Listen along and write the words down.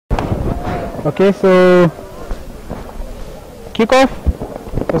Okay, so kickoff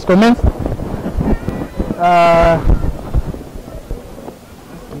was commenced.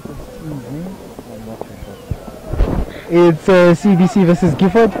 It's CBC versus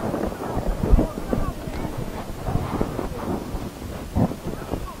Gifford.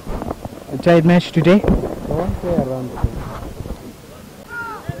 A tight match today.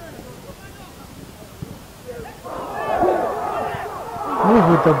 Move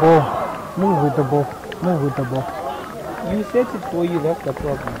with the ball. Move with the ball. Move with the ball. You set it for you, that's the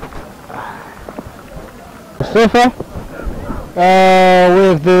problem. So far,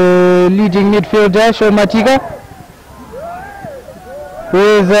 with the leading midfielder, Sean Matiga, who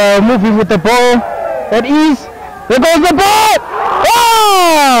is moving with the ball at ease. There goes the ball!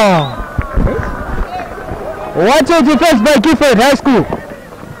 Oh! What a defense by Gifford High School.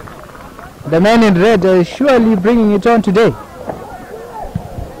 The man in red is surely bringing it on today.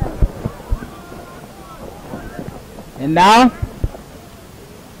 And now,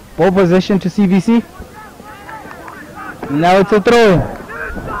 ball possession to CBC. Now it's a throw.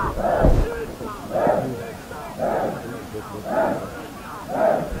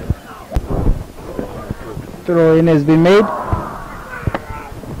 Throw in has been made.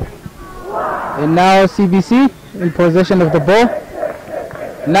 And now CBC in possession of the ball.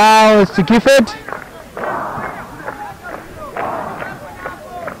 Now it's to Gifford.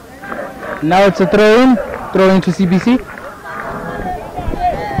 Now it's a throw in. Throw into CBC.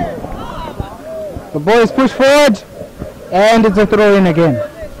 The ball is pushed forward and it's a throw in again.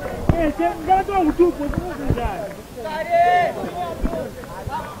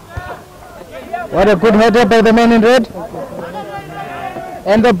 What a good header by the man in red.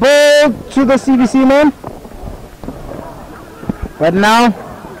 And the ball to the CBC man. But now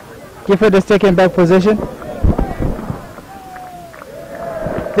Gifford has taken back possession.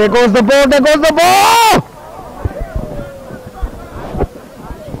 There goes the ball, there goes the ball!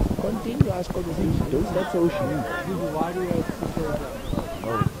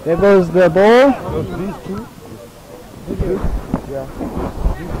 There goes the ball.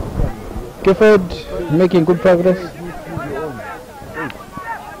 Gifford making good progress.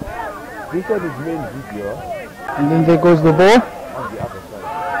 And then there goes the ball.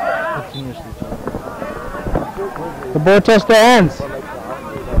 The ball touched their hands.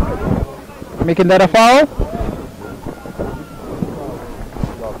 Making that a foul.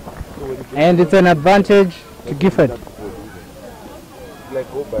 And it's an advantage to Gifford.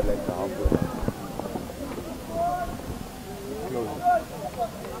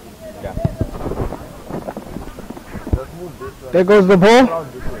 There goes the ball.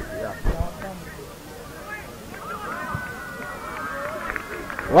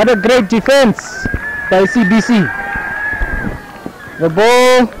 What a great defense by CBC. The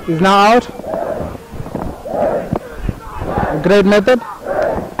ball is now out. A great method.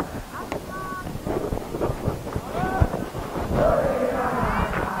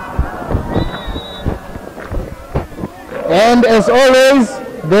 And as always,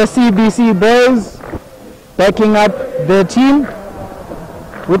 the CBC boys backing up their team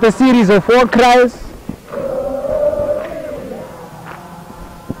with a series of war cries.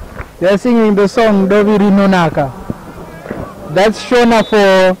 They're singing the song Doviri Nonaka. That's Shona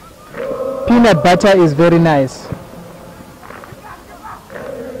for peanut butter is very nice.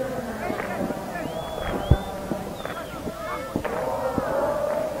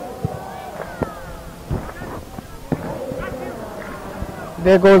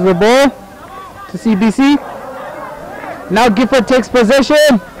 There goes the ball to CBC. Now Gifford takes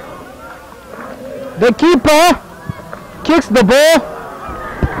possession. The keeper kicks the ball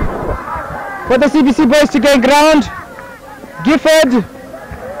for the CBC boys to gain ground. Gifford.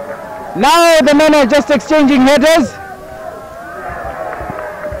 Now the men are just exchanging headers.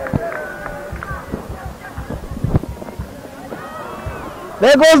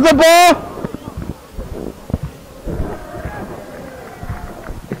 There goes the ball.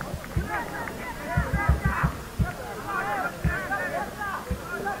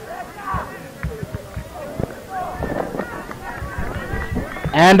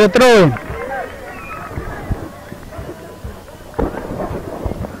 And a throw in.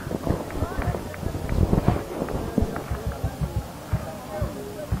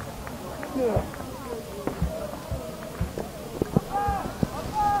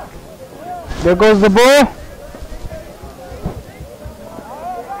 There goes the ball.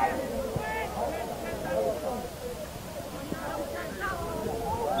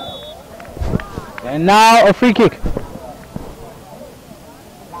 And now a free kick.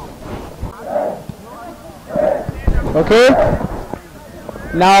 Okay.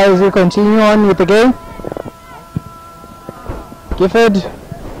 Now as we continue on with the game, Gifford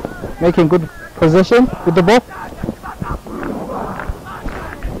making good possession with the ball.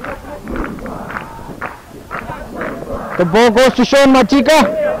 The ball goes to Sean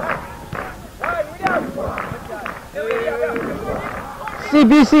Matika.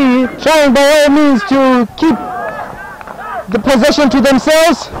 CBC trying by all means to keep the possession to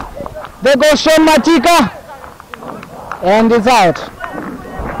themselves. There goes Sean Matika, and it's out.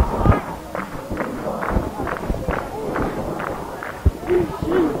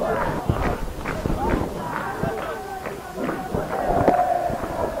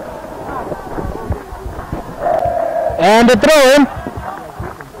 And the throw in.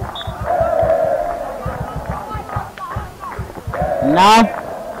 Now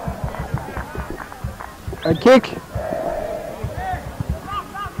a kick.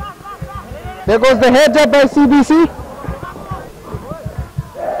 There goes the heads up by CBC.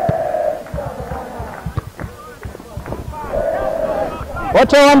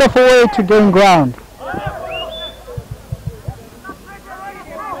 What a wonderful way to gain ground.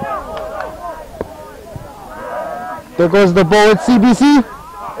 There goes the ball with CBC.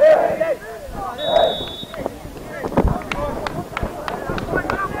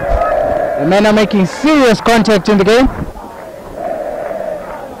 The men are making serious contact in the game.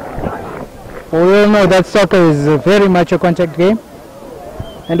 We all know that soccer is very much a contact game.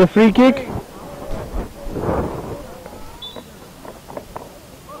 And a free kick.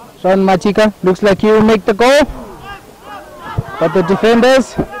 Sean Matika looks like he will make the goal. But the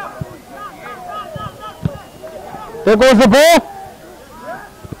defenders. There goes the ball.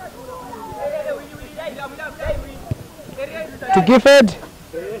 To Gifford.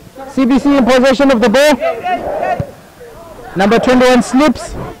 CBC in possession of the ball. Number 21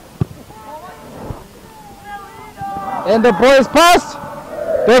 slips. And the ball is passed.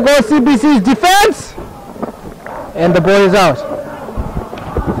 There goes CBC's defense. And the ball is out.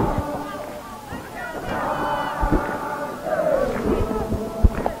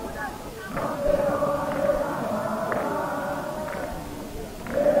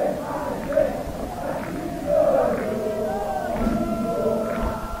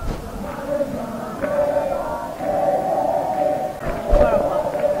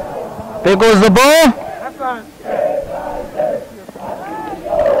 There goes the ball.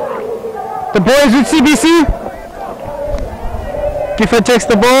 The ball is with CBC. Gifford takes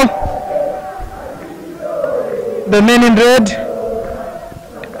the ball. The men in red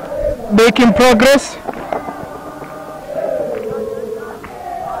making progress.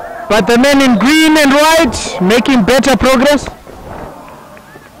 But the men in green and white making better progress.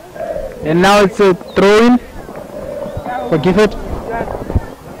 And now it's a throw-in for Gifford.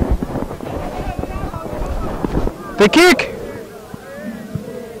 The kick.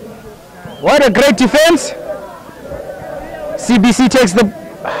 What a great defense. CBC takes the...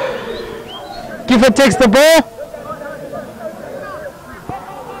 Gifford takes the ball.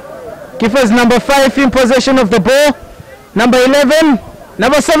 Gifford's number 5 in possession of the ball. Number 11.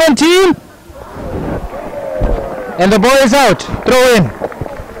 Number 17. And the ball is out. Throw in.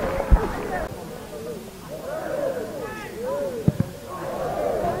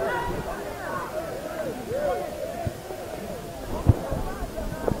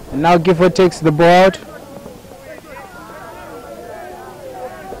 And now Gifford takes the ball out.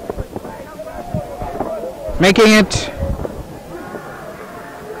 Making it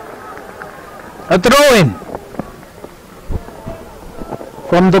a throw-in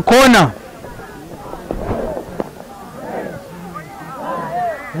from the corner.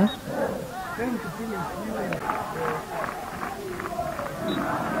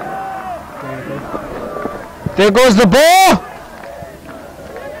 There goes the ball.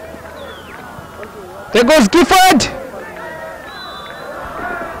 There goes Gifford.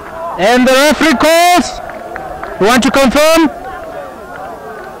 And the referee calls. You want to confirm?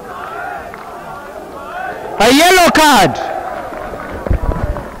 A yellow card.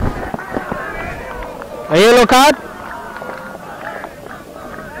 A yellow card.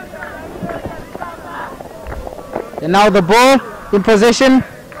 And now the ball in possession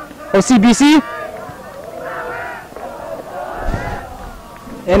of CBC.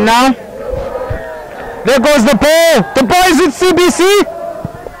 And now there goes the ball. The ball is with CBC.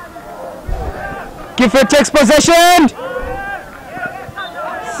 Gifford takes possession.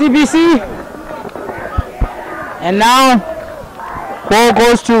 CBC. And now ball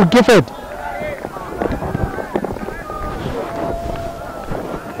goes to Gifford.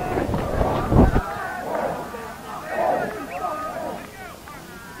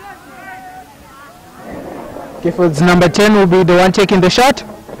 Gifford's number 10 will be the one taking the shot.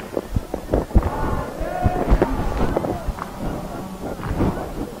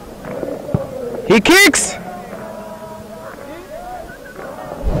 He kicks.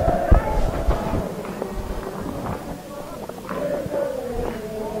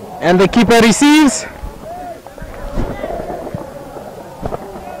 And the keeper receives.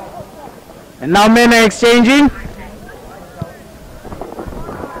 And now men are exchanging.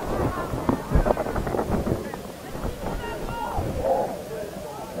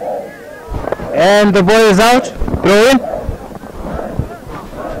 And the ball is out. Throw in.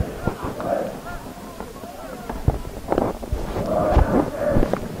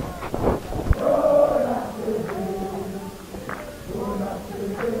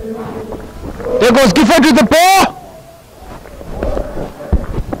 There goes Gifford with the ball.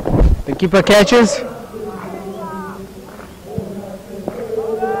 The keeper catches.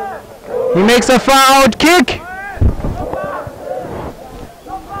 He makes a far out kick.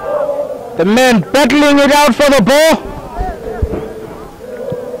 The men battling it out for the ball.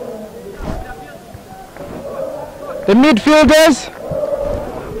 The midfielders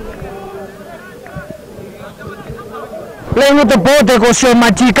playing with the ball. There goes Sean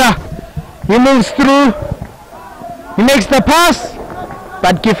Matika. He moves through. He makes the pass,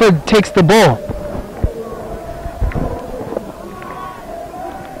 but Gifford takes the ball.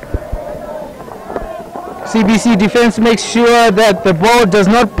 CBC defense makes sure that the ball does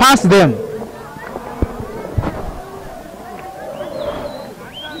not pass them.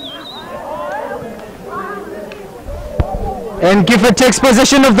 And Gifford takes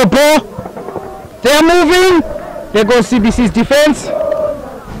possession of the ball. They're moving. There goes CBC's defense.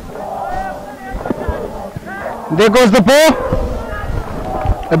 There goes the ball.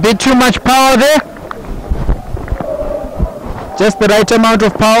 A bit too much power there. Just the right amount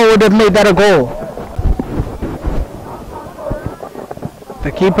of power would have made that a goal.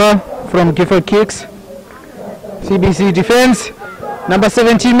 The keeper from Gifford kicks. CBC defense. Number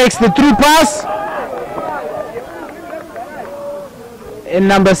 17 makes the through pass. And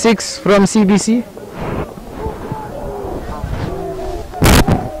number 6 from CBC.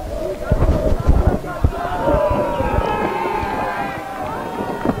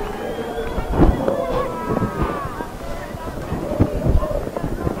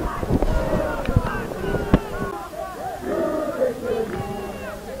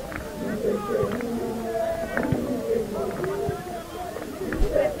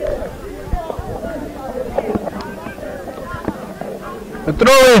 A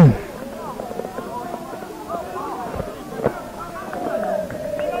throw in.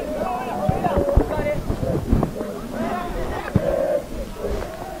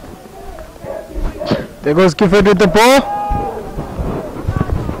 There goes Gifford with the ball.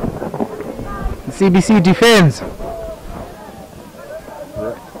 CBC defends.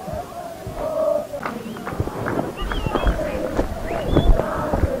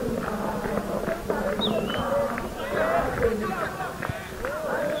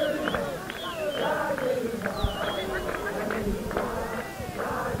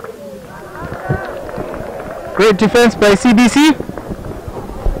 Great defense by CBC.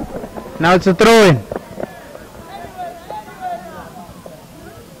 Now it's a throw in.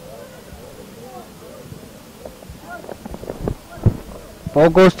 Ball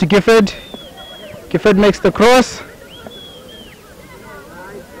goes to Gifford. Gifford makes the cross.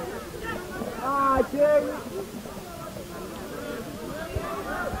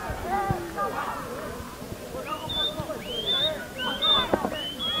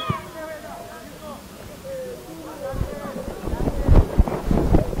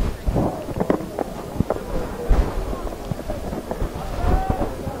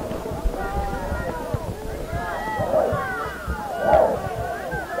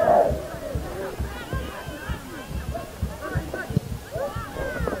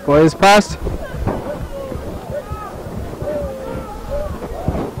 Ball is passed.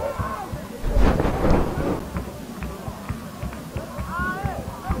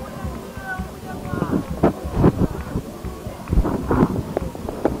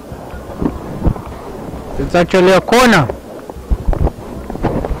 It's actually a corner.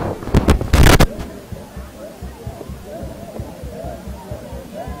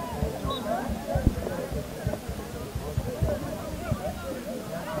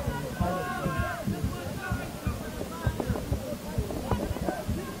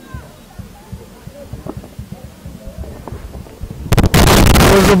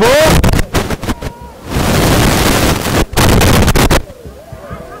 There's the ball.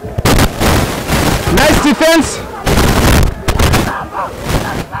 Nice defense.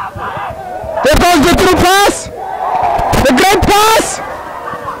 There goes the through pass.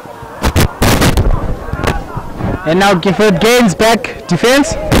 And now Gifford gains back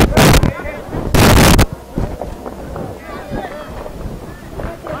defense.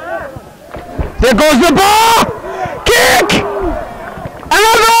 There goes the ball! Kick!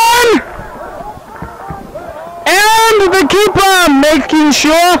 Another one! And the keeper making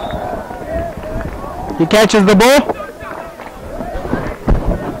sure he catches the ball.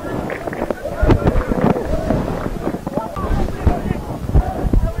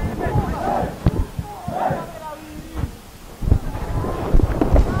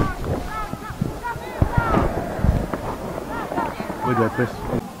 Where do I press?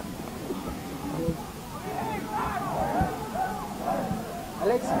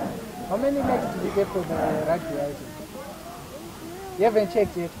 Alex, how many legs did you get from the rugby item? You haven't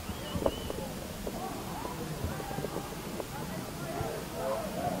checked yet.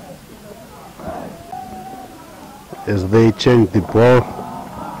 As they change the ball,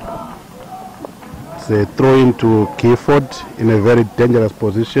 it's a throw into Gifford in a very dangerous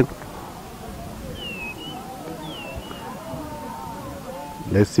position.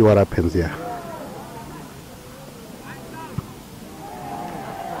 Let's see what happens here.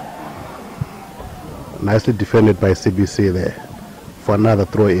 Nicely defended by CBC there for another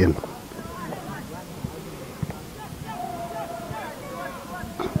throw in.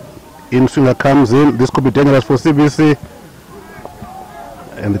 Inswinger comes in. This could be dangerous for CBC.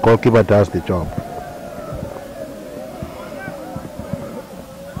 And the goalkeeper does the job.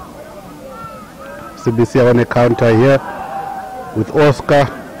 CBC are on a counter here with Oscar,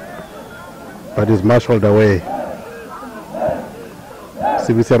 but is marshaled away.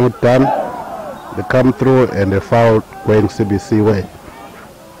 CBC are not done. They come through and a foul going CBC way.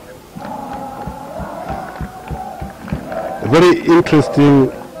 Very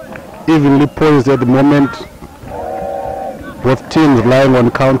interesting, evenly poised at the moment. Both teams relying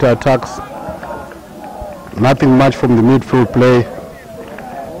on counter attacks. Nothing much from the midfield play.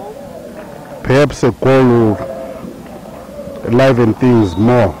 Perhaps a goal will enliven things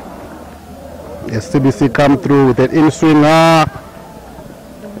more. As CBC come through with an in-swinger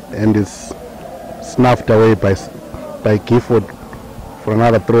and it's snuffed away by Gifford for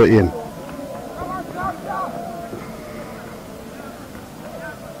another throw in.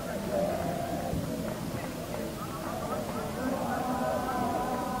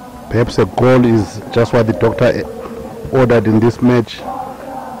 Perhaps a goal is just what the doctor ordered in this match.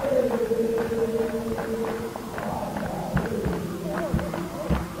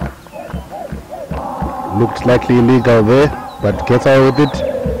 Looked slightly illegal there, but gets away with it.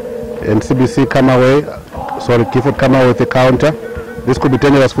 And CBC come away. Sorry, Gifford come away with a counter. This could be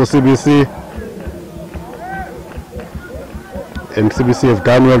dangerous for CBC. And CBC have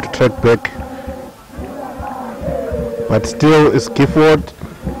done well to track back. But still it's Gifford.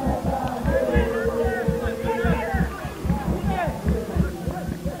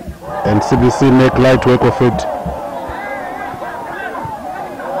 And CBC make light work of it.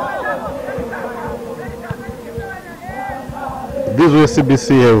 This way CBC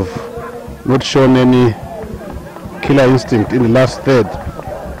have not shown any killer instinct in the last third.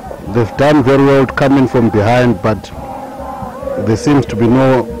 They've done very well coming from behind, but there seems to be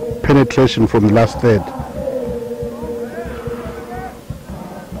no penetration from the last third.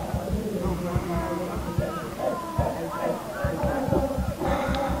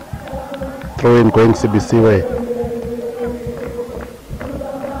 Throw in going CBC way.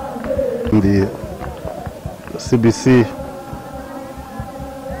 And the CBC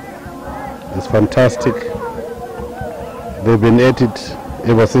is fantastic. They've been at it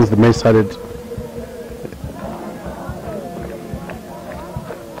ever since the match started.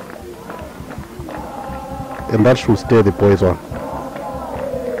 And that should stay the boys on.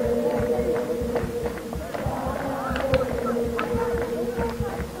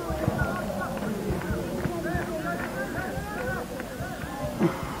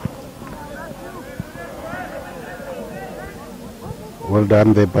 Well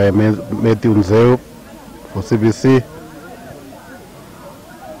done there by Matthew Nzeo for CBC.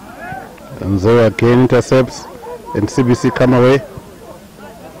 And Nzeo again intercepts and CBC come away.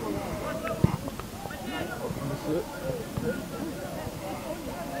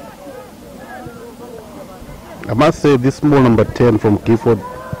 I must say this small number 10 from Gifford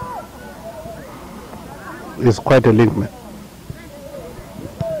is quite a link man.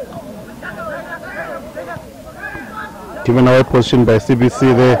 Given away position by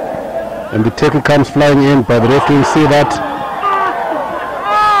CBC there, and the tackle comes flying in, but the referee see that.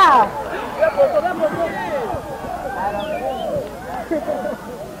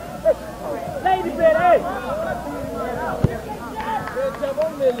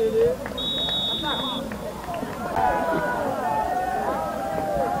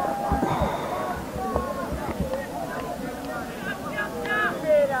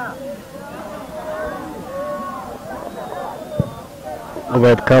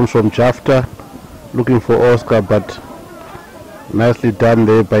 Over it comes from Jafta, looking for Oscar, but nicely done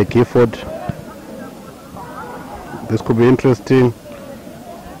there by Gifford. This could be interesting.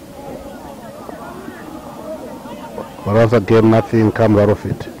 But once again, nothing comes out of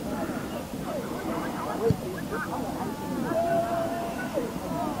it.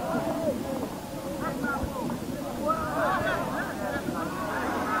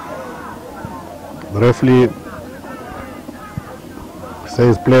 The referee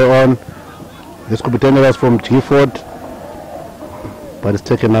says play on. This could be dangerous from Gifford, but it's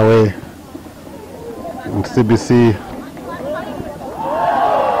taken away. And CBC.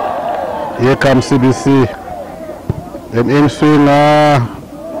 Here comes CBC. An in-swing,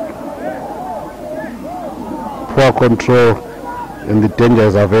 poor control, and the danger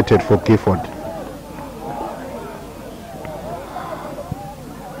is averted for Gifford.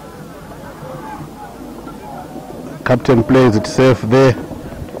 Captain plays it safe there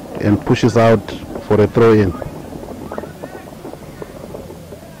and pushes out for a throw-in.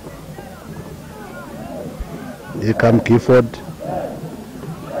 Here comes Gifford.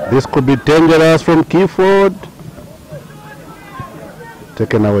 This could be dangerous from Gifford.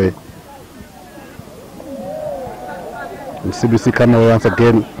 Taken away. And CBC coming away once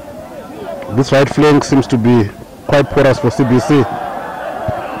again. This right flank seems to be quite porous for CBC.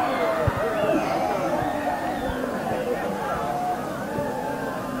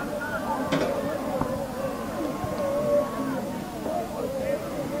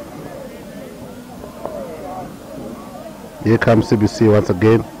 Here comes CBC once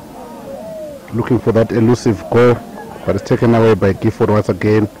again, looking for that elusive goal, but it's taken away by Gifford once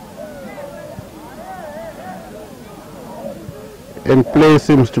again. And play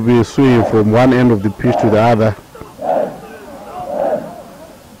seems to be swinging from one end of the pitch to the other.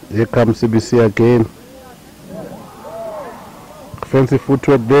 Here comes CBC again. Fancy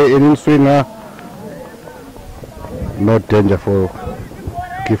footwork there, an in-swinger. No danger for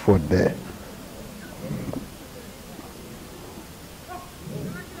Gifford there.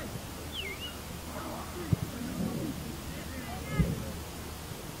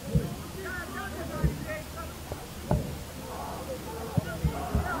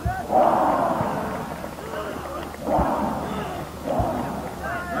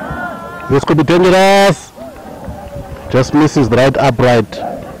 This could be dangerous. Just misses the right upright.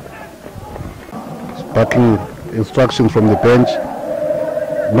 Backing instructions from the bench.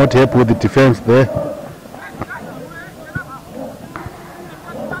 Not happy with the defense there.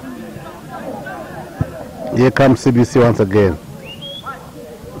 Here comes CBC once again.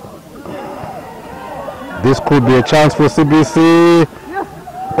 This could be a chance for CBC.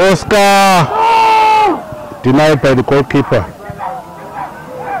 Oscar! Denied by the goalkeeper.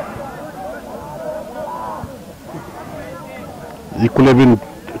 He could have been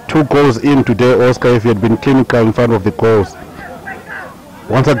 2 goals in today, Oscar, if he had been clinical in front of the goals.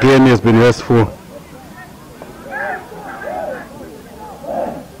 Once again, he has been restful.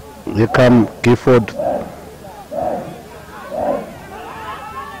 Here come Gifford.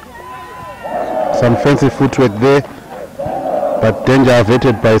 Some fancy footwork there, but danger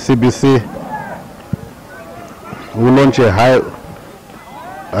averted by CBC. We launch a high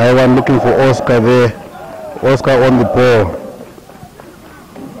one looking for Oscar there. Oscar on the ball.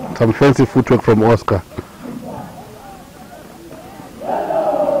 Some fancy footwork from Oscar.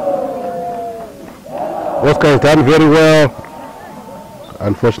 Oscar has done very well.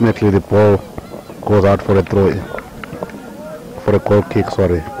 Unfortunately, the ball goes out for a throw, for a goal kick,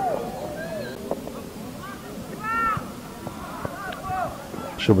 sorry.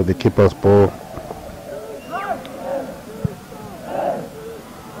 Should be the keeper's ball.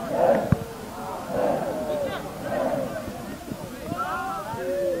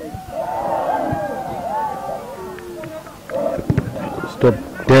 Stop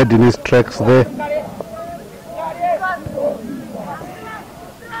dead in his tracks there.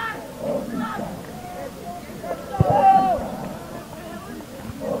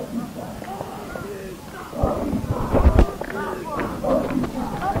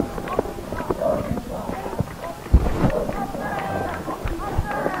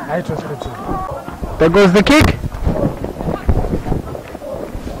 There goes the kick.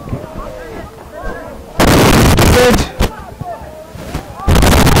 Good.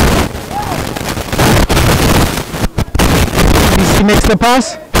 BC makes the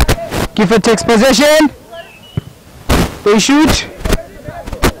pass. Gifford takes possession. They shoot.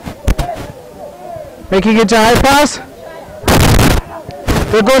 Making it a high pass.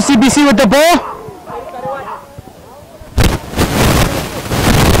 There goes CBC with the ball.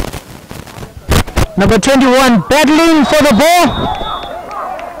 Number 21 battling for the ball.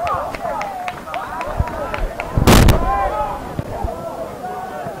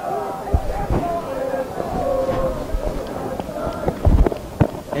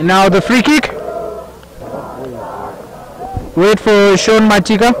 And now the free kick. Wait for Sean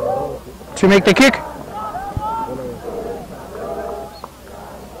Matika to make the kick.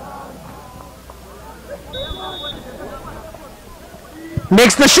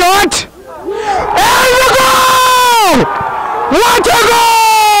 Makes the shot. And the goal! What a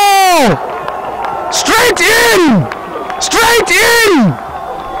goal! Straight in! Straight in!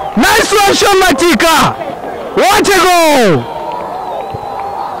 Nice one, Sean Matika! What a goal!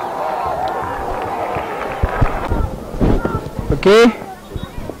 Okay,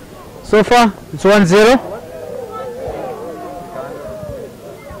 so far it's 1-0.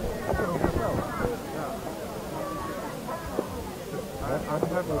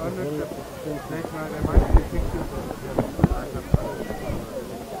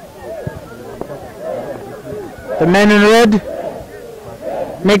 The men in red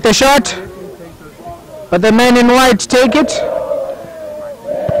make the shot, but the men in white take it.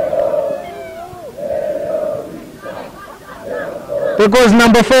 There goes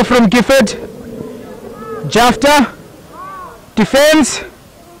number 4 from Gifford. Jafta defends.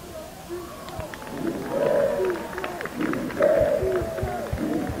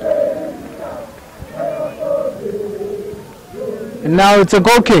 And now it's a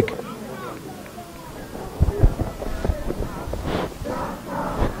goal kick.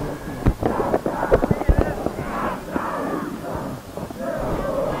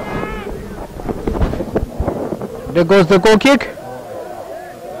 There goes the goal kick.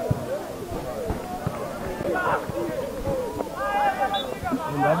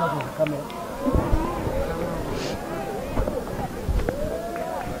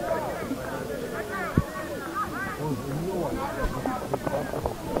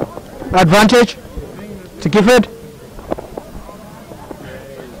 Advantage to Gifford.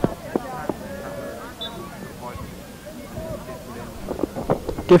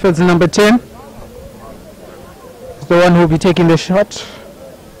 Gifford's number 10. He's the one who will be taking the shot.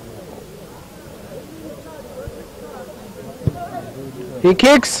 He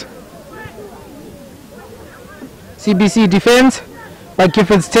kicks. CBC defends, but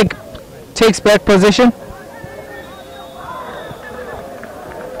Gifford takes back possession.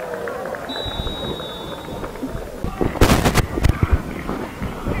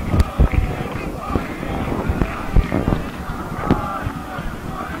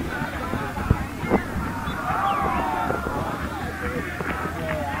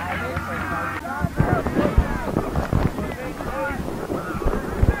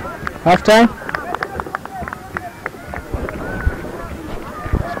 Half time.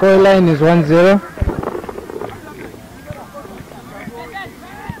 Scoreline is 1-0.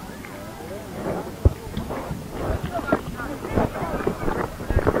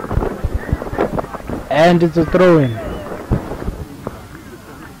 And it's a throw-in.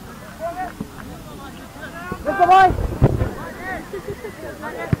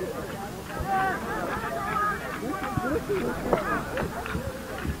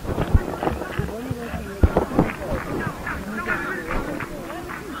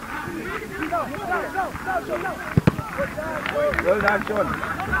 Well done, Sean.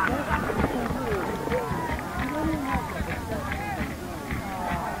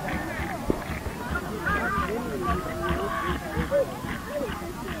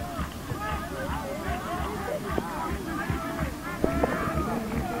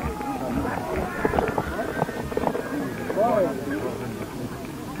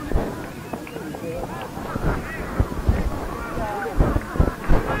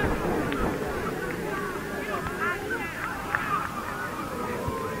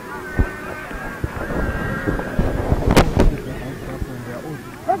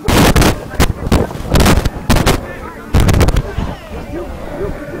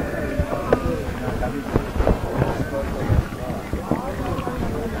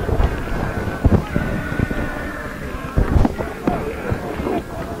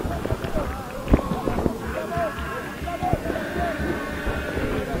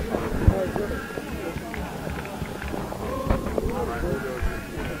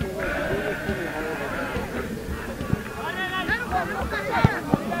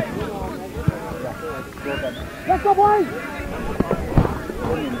 Let's go, boys!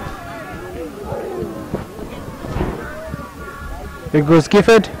 There goes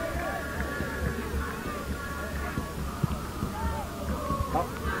Gifford.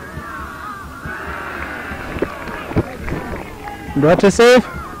 What a save.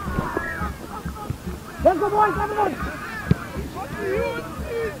 Let's go, boys, come on.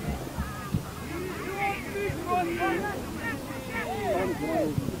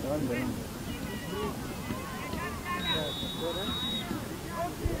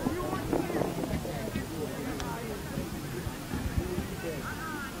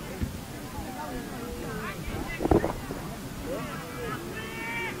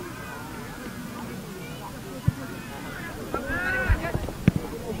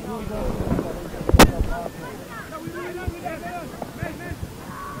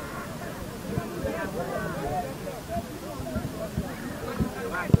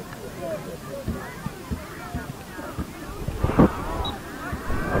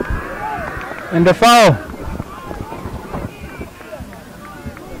 And the foul.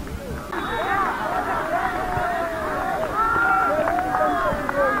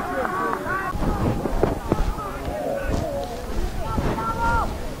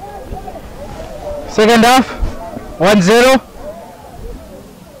 Second half, 1-0.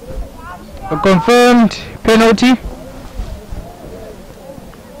 A confirmed penalty.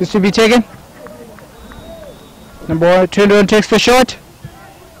 This should be taken. Number 21 takes the shot.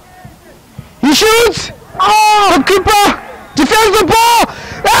 He shoots! Oh! The keeper defends the ball!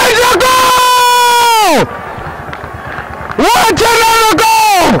 And a goal! What another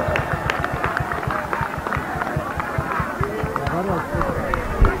goal!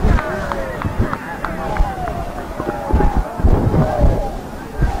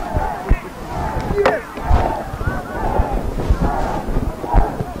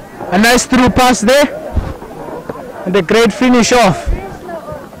 A nice through pass there. And a great finish off.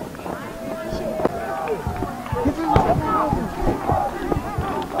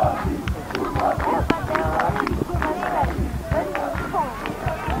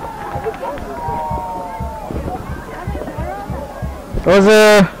 It was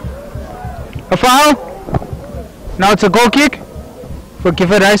a foul. Now it's a goal kick for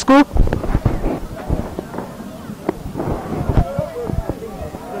Gifford High School.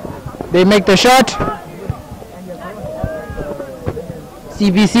 They make the shot.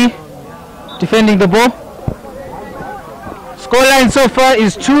 CBC defending the ball. Scoreline so far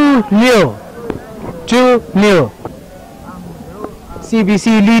is 2-0. 2-0.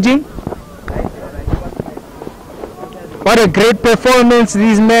 CBC leading. What a great performance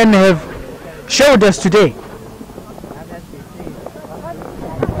these men have showed us today.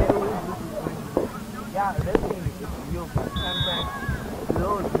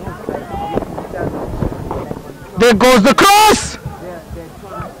 There goes the cross!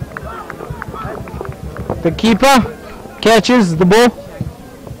 The keeper catches the ball.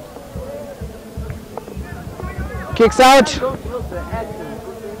 Kicks out.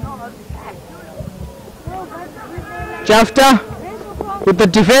 Jafta with the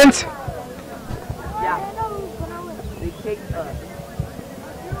defense.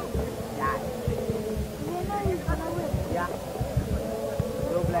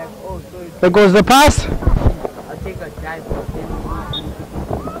 There goes the pass.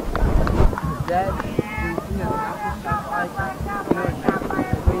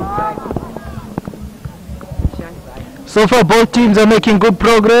 So far both teams are making good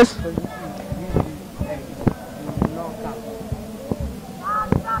progress.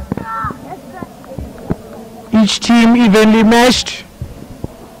 Each team evenly matched,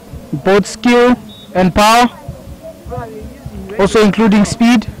 both skill and power, also including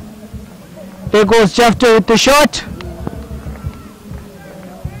speed. There goes Jafta with the shot.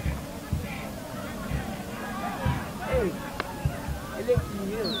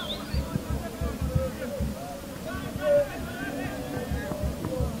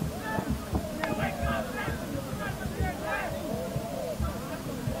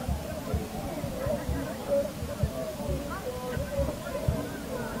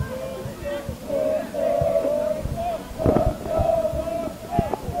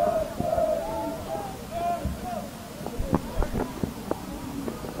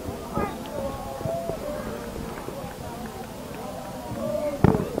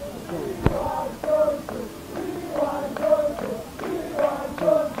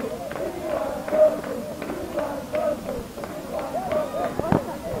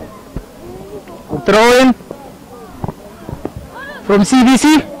 Throw in from CBC.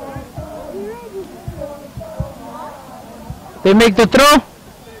 They make the throw.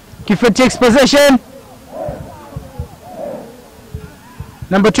 Gifford takes possession.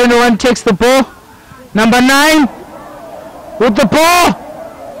 Number 21 takes the ball. Number 9 with the ball.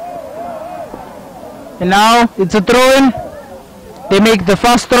 And now it's a throw in. They make the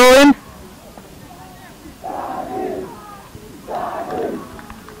first throw in.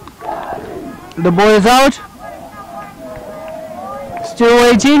 The ball is out. Still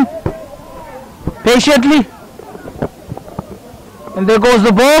waiting. Patiently. And there goes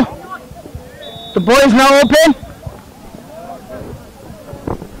the ball. The ball is now open.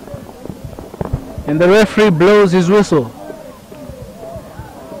 And the referee blows his whistle.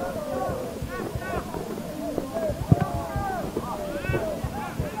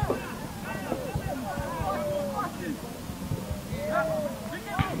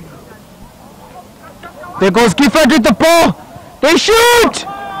 There goes Gifford with the ball. They shoot!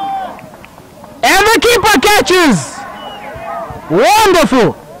 And the keeper catches!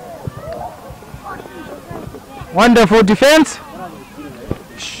 Wonderful! Wonderful defense.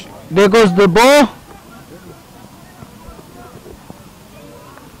 There goes the ball.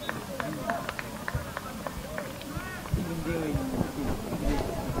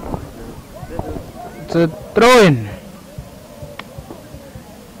 It's a throw-in.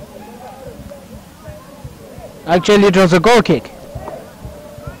 Actually, it was a goal kick.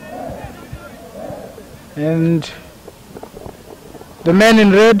 And the man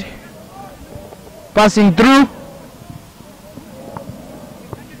in red passing through.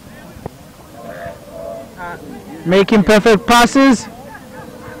 Making perfect passes.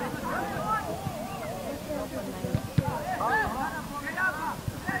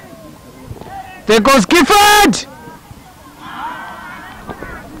 There goes Gifford!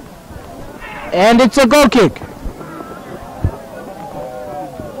 And it's a goal kick.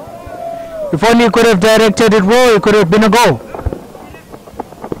 If only he could have directed it well, it could have been a goal.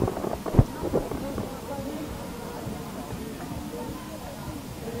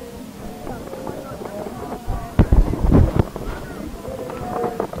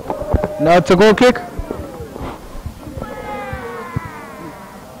 Now it's a goal kick.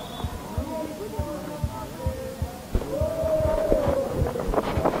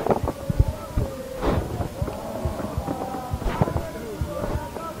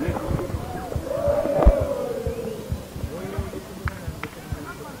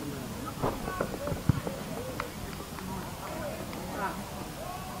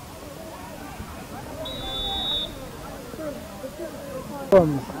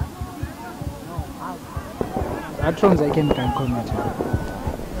 Patrons, I can comment.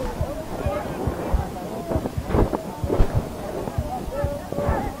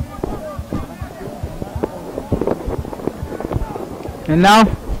 And now,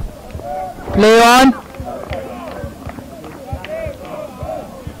 play on.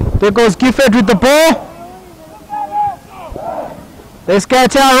 There goes Gifford with the ball. They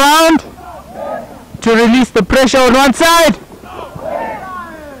scatter around to release the pressure on one side.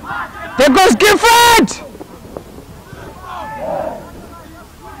 There goes Gifford!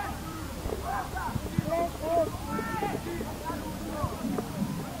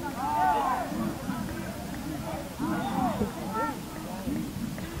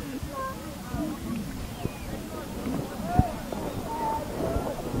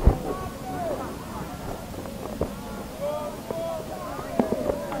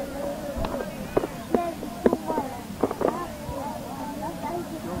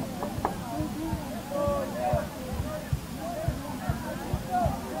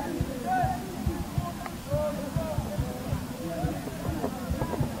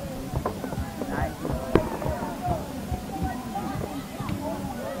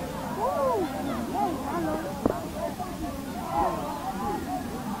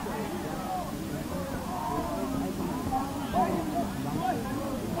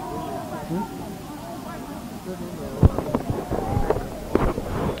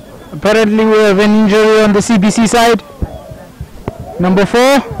 Apparently we have an injury on the CBC side. Number 4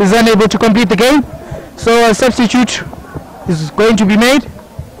 is unable to complete the game, so a substitute is going to be made.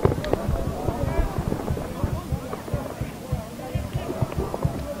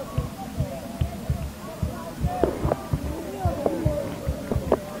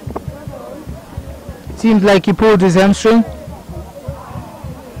 Seems like he pulled his hamstring.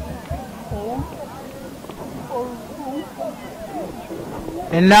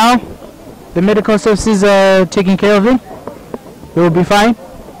 And now the medical services are taking care of him. He will be fine.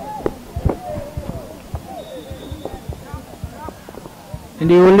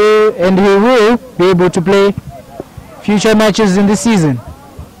 And he will be able to play future matches in this season.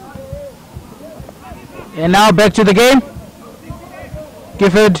 And now back to the game.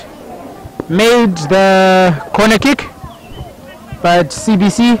 Gifford made the corner kick, but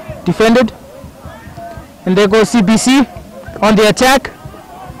CBC defended. And there goes CBC on the attack.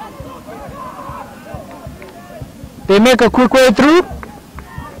 They make a quick way through,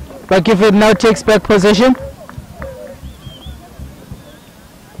 but Gifford now takes back possession.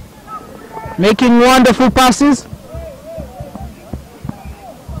 making wonderful passes.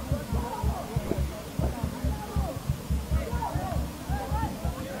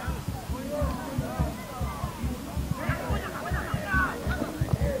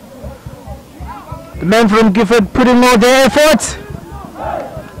 The men from Gifford putting all their efforts.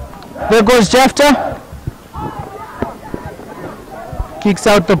 There goes Jafta. Kicks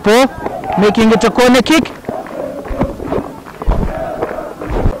out the ball, making it a corner kick.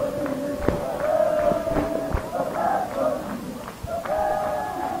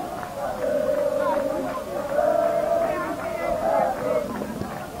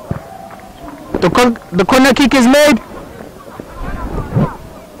 The corner kick is made.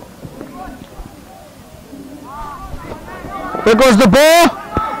 There goes the ball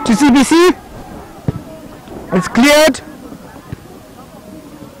to CBC. It's cleared.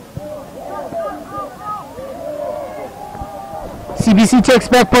 CBC takes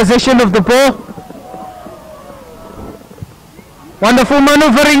back possession of the ball. Wonderful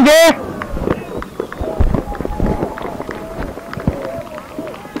maneuvering there.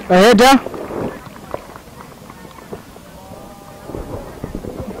 A header,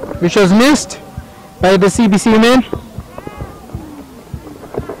 which was missed by the CBC men.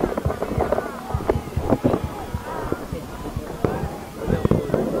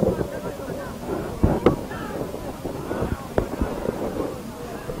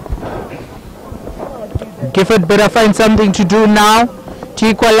 Gifford better find something to do now to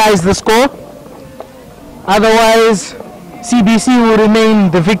equalize the score. Otherwise, CBC will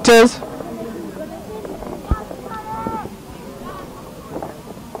remain the victors.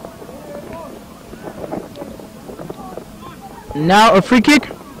 Now a free kick.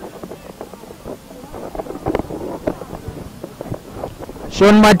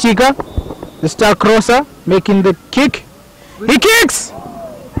 Sean Matika, the star crosser, making the kick. He kicks!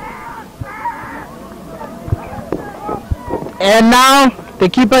 And now the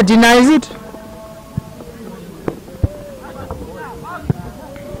keeper denies it.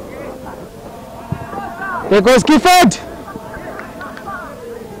 There goes Gifford.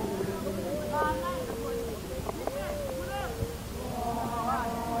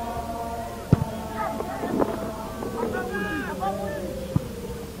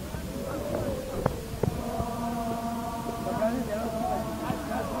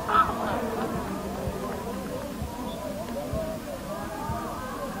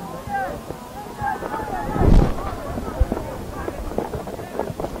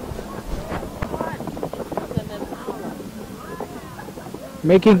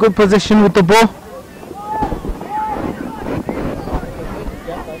 Making good position with the ball.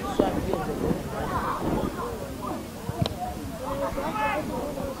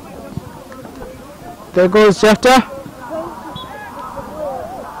 There goes Jafta.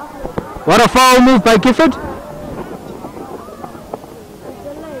 What a foul move by Gifford.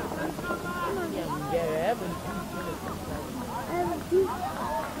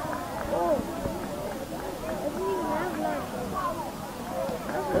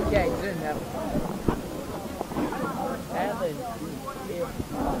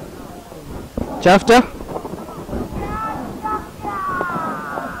 Jafta.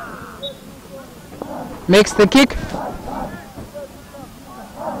 Makes the kick.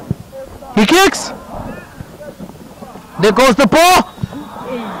 He kicks. There goes the ball.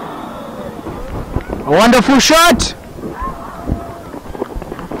 A wonderful shot.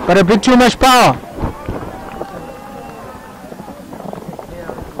 But a bit too much power.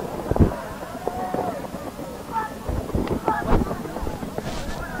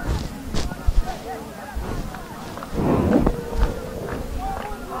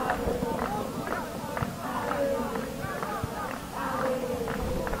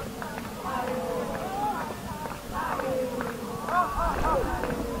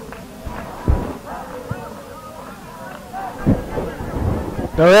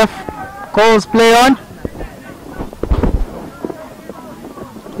 The ref calls play on,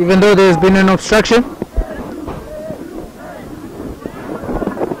 even though there has been an obstruction.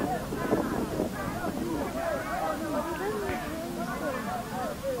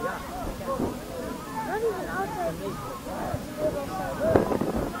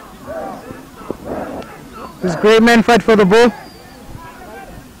 This great man fight for the ball.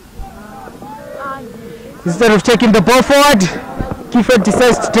 Instead of taking the ball forward, Gifford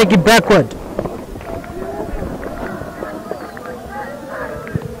decides to take it backward.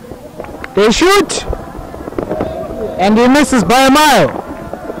 They shoot, and he misses by a mile.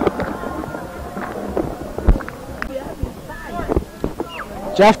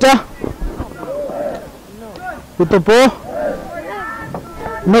 Jafta with the ball.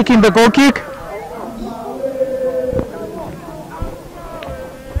 making the goal kick.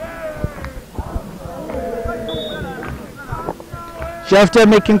 Gifford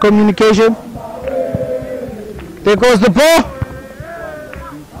making communication. There goes the ball.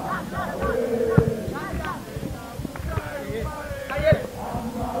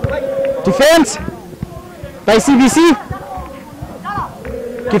 Defense by CBC.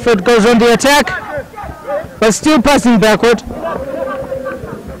 Gifford goes on the attack, but still passing backward.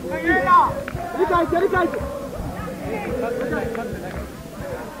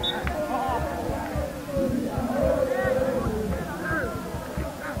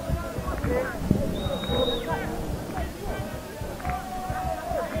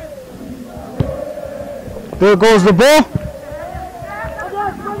 There goes the ball.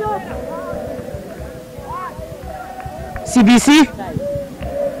 CBC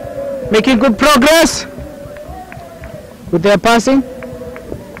making good progress with their passing.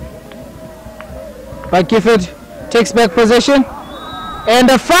 But Gifford takes back possession and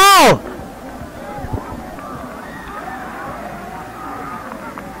a foul.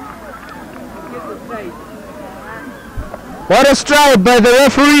 What a strike by the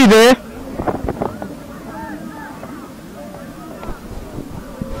referee there.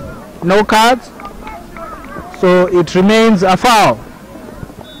 No cards, so it remains a foul.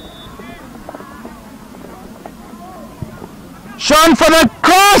 Sean for the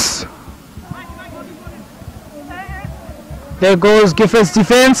cross. There goes Gifford's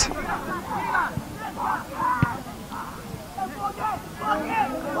defense.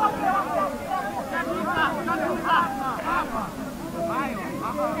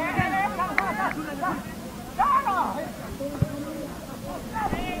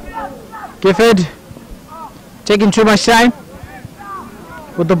 Gifford taking too much time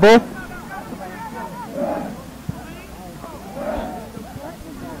with the ball.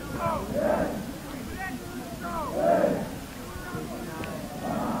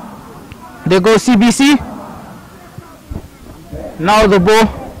 There goes CBC. Now the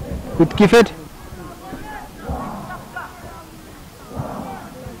ball with Gifford.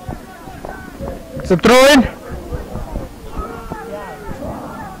 It's a throw in.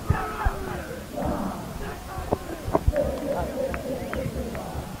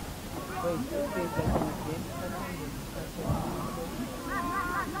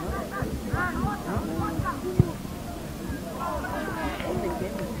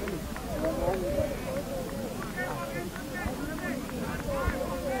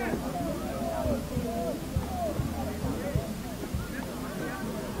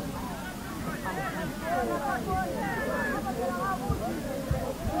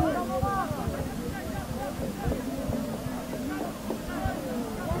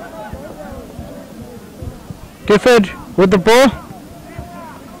 Gifford with the ball.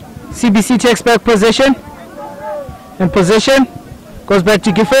 CBC takes back possession. And possession goes back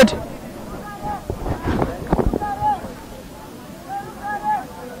to Gifford.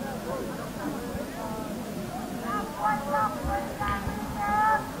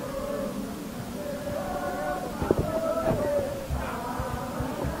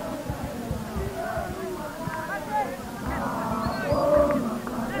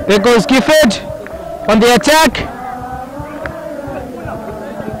 There goes Gifford on the attack,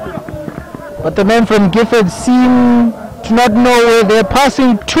 but the men from Gifford seem to not know where they're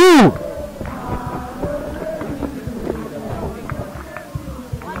passing to.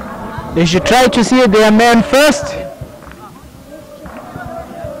 They should try to see their man first.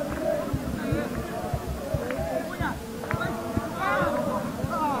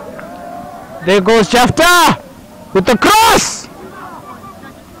 There goes Gifford with the cross.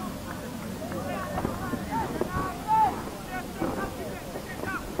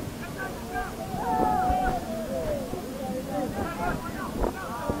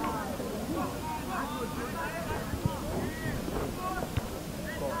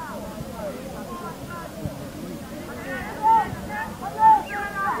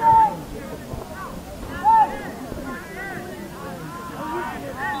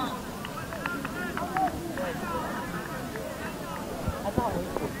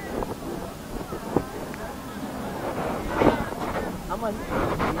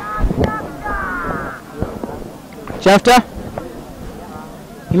 Gifford,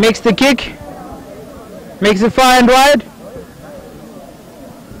 he makes the kick, makes it far and wide,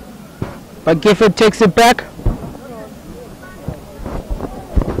 but Gifford takes it back.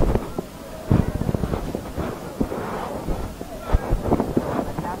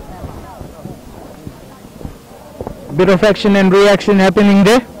 Bit of action and reaction happening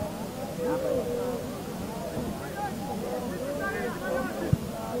there.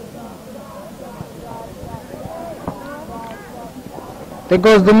 There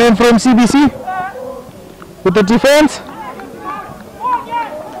goes the man from CBC with the defense.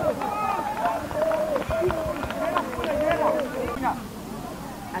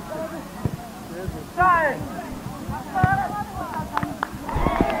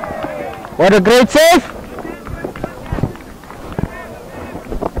 What a great save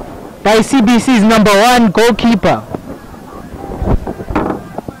by CBC's number 1 goalkeeper.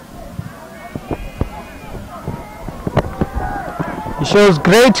 He shows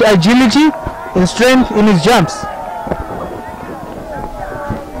great agility and strength in his jumps.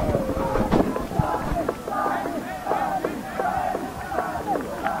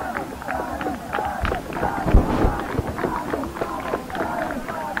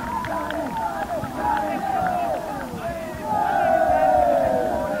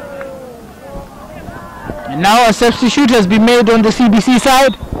 And now a substitute has been made on the CBC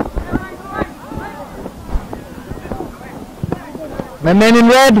side. My man in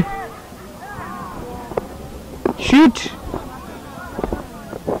red. Shoot.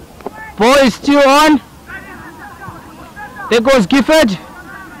 Ball is still on. There goes Gifford.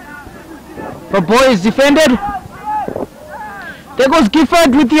 The ball is defended. There goes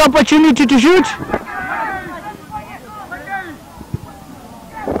Gifford with the opportunity to shoot.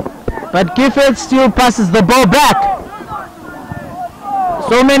 But Gifford still passes the ball back.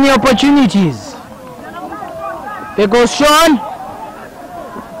 So many opportunities. There goes Sean.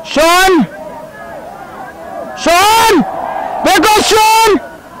 Sean! Sean! There goes Sean!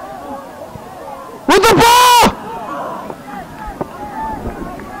 With the ball!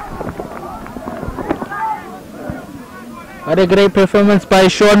 What a great performance by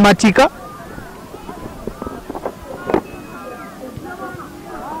Sean Matika.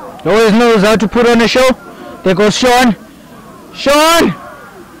 He always knows how to put on a show. There goes Sean. Sean!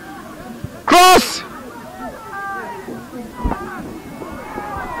 Cross!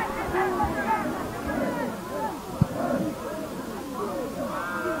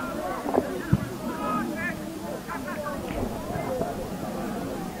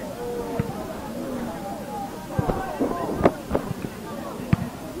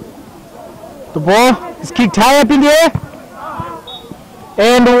 The ball is kicked high up in the air.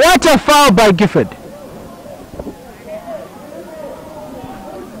 And what a foul by Gifford.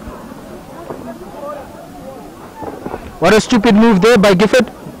 What a stupid move there by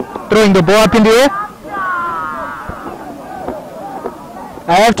Gifford, throwing the ball up in the air.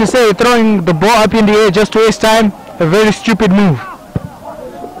 I have to say, throwing the ball up in the air just to waste time, a very stupid move.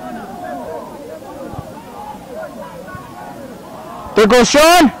 There goes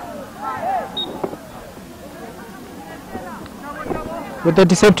Sean with a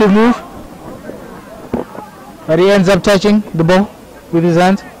deceptive move, but he ends up touching the ball with his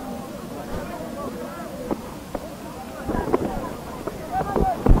hands.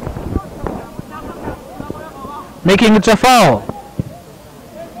 Making it a foul.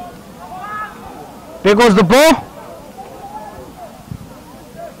 There goes the ball.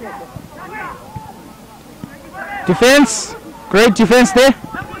 Defense, great defense there.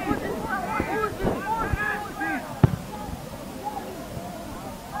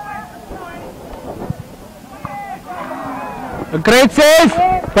 A great save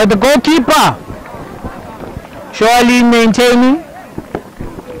by the goalkeeper. Surely maintaining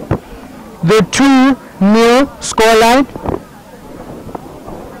the 2-0 scoreline.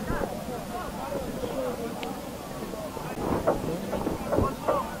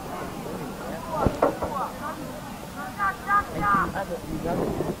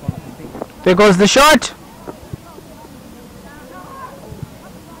 There goes the shot.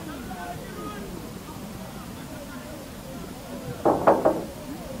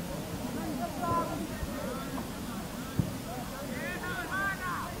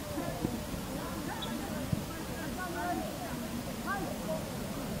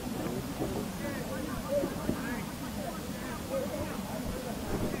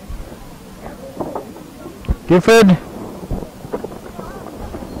 Gifford.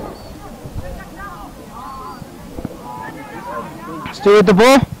 Stay with the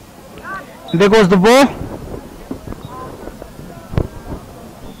ball. There goes the ball.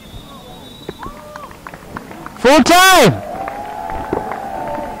 Full time.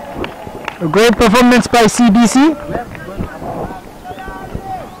 A great performance by CBC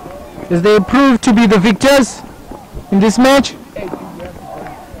as they proved to be the victors in this match.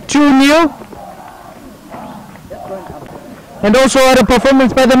 2-0. And also had a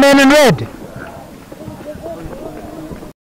performance by the man in red.